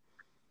content.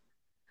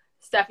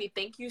 Steffi,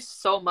 thank you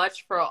so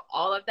much for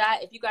all of that.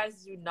 If you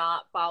guys do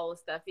not follow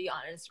Steffi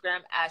on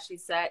Instagram, as she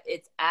said,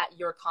 it's at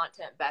Your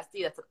Content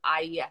Bestie. That's an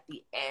IE at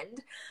the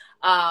end.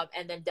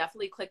 And then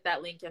definitely click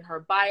that link in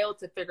her bio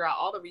to figure out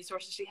all the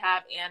resources she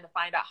have and to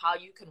find out how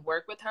you can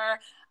work with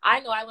her. I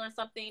know I learned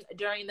something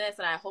during this,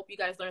 and I hope you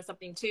guys learned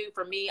something too.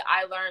 For me,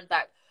 I learned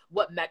that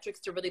what metrics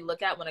to really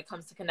look at when it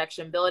comes to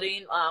connection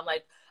building.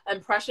 Like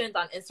impressions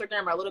on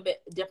Instagram are a little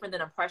bit different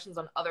than impressions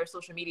on other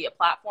social media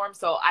platforms.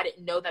 So I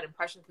didn't know that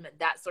impressions meant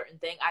that certain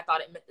thing. I thought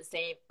it meant the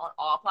same on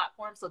all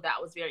platforms. So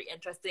that was very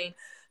interesting.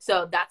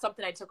 So that's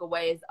something I took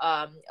away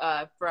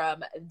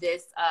from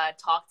this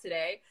talk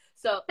today.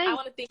 So I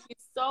want to thank you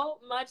so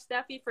much,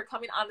 Steffi, for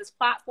coming on this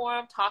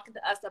platform, talking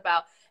to us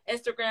about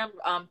Instagram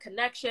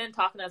connection,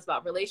 talking to us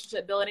about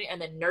relationship building,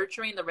 and then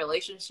nurturing the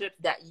relationship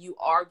that you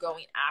are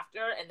going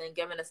after, and then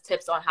giving us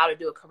tips on how to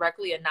do it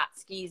correctly and not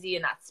skeezy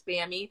and not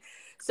spammy.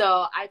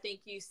 So I thank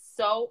you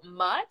so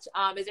much.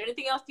 Is there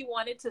anything else you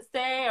wanted to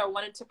say or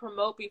wanted to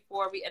promote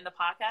before we end the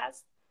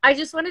podcast? I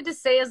just wanted to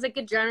say as like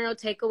a general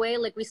takeaway,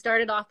 like we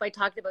started off by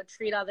talking about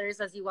treat others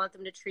as you want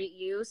them to treat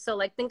you. So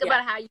like think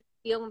about how you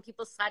feel when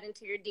people slide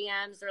into your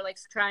DMs or like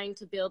trying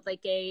to build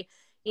like a,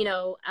 you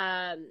know,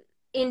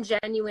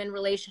 ingenuine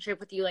relationship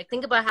with you. Like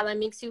think about how that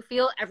makes you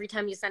feel every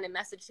time you send a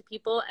message to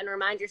people, and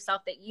remind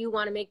yourself that you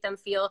want to make them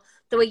feel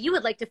the way you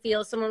would like to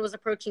feel if someone was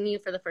approaching you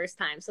for the first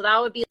time. So that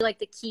would be like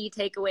the key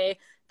takeaway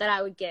that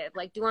I would give.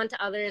 Like do unto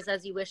others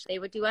as you wish they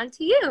would do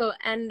unto you.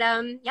 And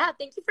yeah,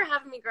 thank you for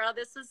having me, girl.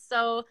 This was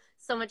so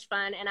much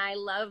fun, and I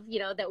love, you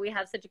know, that we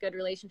have such a good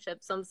relationship.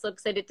 So I'm so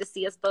excited to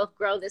see us both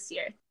grow this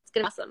year. It's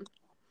gonna be awesome.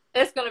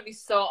 It's going to be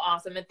so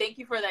awesome. And thank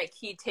you for that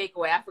key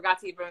takeaway. I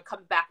forgot to even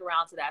come back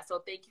around to that.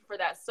 So thank you for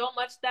that so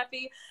much,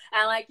 Steffi.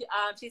 And like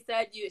she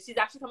said, she's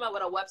actually coming out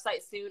with a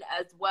website soon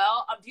as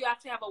well. Do you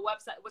actually have a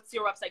website? What's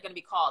your website going to be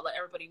called? Let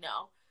everybody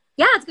know.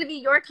 Yeah, it's going to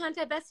be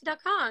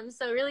yourcontentbestie.com.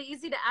 So really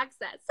easy to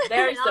access.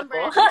 Very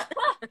simple.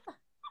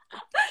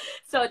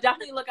 So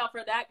definitely look out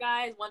for that,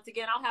 guys. Once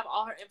again, I'll have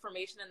all her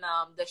information in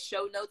the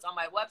show notes on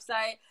my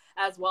website,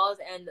 as well as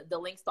in the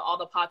links to all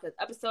the podcast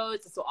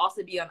episodes. This will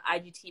also be on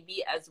IGTV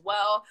as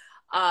well.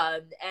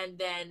 And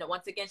then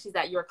once again, she's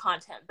at Your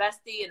Content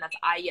Bestie, and that's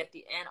IE at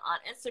the end on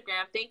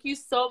Instagram. Thank you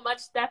so much,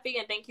 Steffi,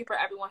 and thank you for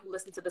everyone who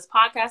listened to this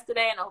podcast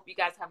today. And I hope you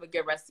guys have a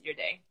good rest of your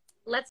day.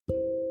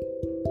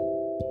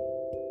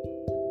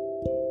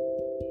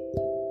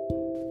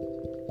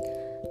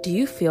 Do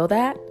you feel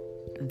that?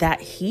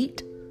 That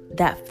heat?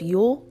 That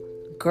fuel?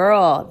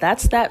 Girl,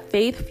 that's that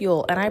faith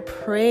fuel. And I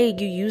pray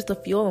you use the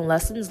fuel and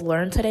lessons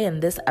learned today in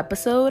this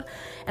episode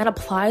and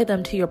apply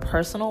them to your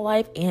personal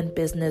life and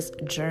business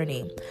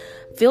journey.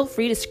 Feel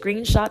free to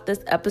screenshot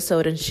this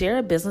episode and share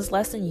a business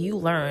lesson you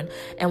learned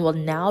and will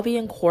now be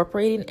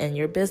incorporating in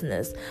your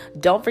business.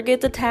 Don't forget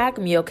to tag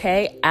me,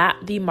 okay, at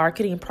The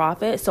Marketing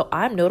Prophet, so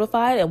I'm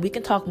notified and we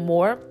can talk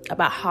more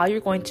about how you're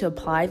going to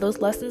apply those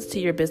lessons to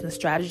your business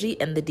strategy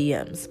in the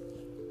DMs.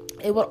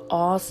 It would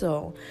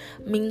also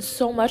mean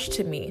so much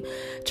to me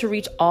to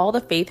reach all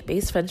the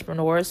faith-based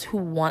entrepreneurs who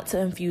want to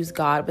infuse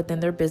God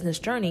within their business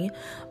journey.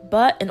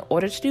 But in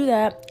order to do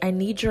that, I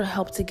need your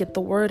help to get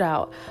the word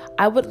out.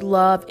 I would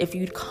love if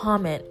you'd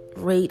comment,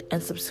 rate,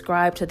 and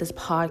subscribe to this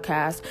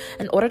podcast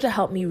in order to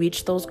help me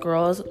reach those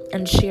girls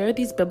and share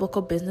these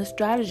biblical business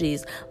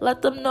strategies.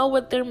 Let them know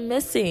what they're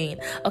missing.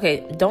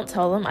 Okay, don't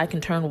tell them I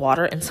can turn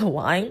water into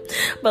wine,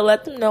 but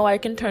let them know I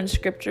can turn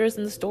scriptures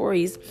and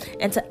stories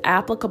into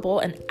applicable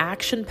and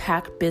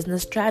action-packed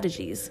business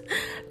strategies.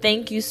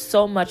 Thank you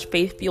so much,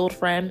 faith-fueled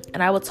friend,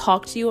 and I will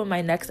talk to you in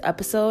my next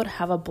episode.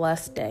 Have a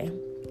blessed day.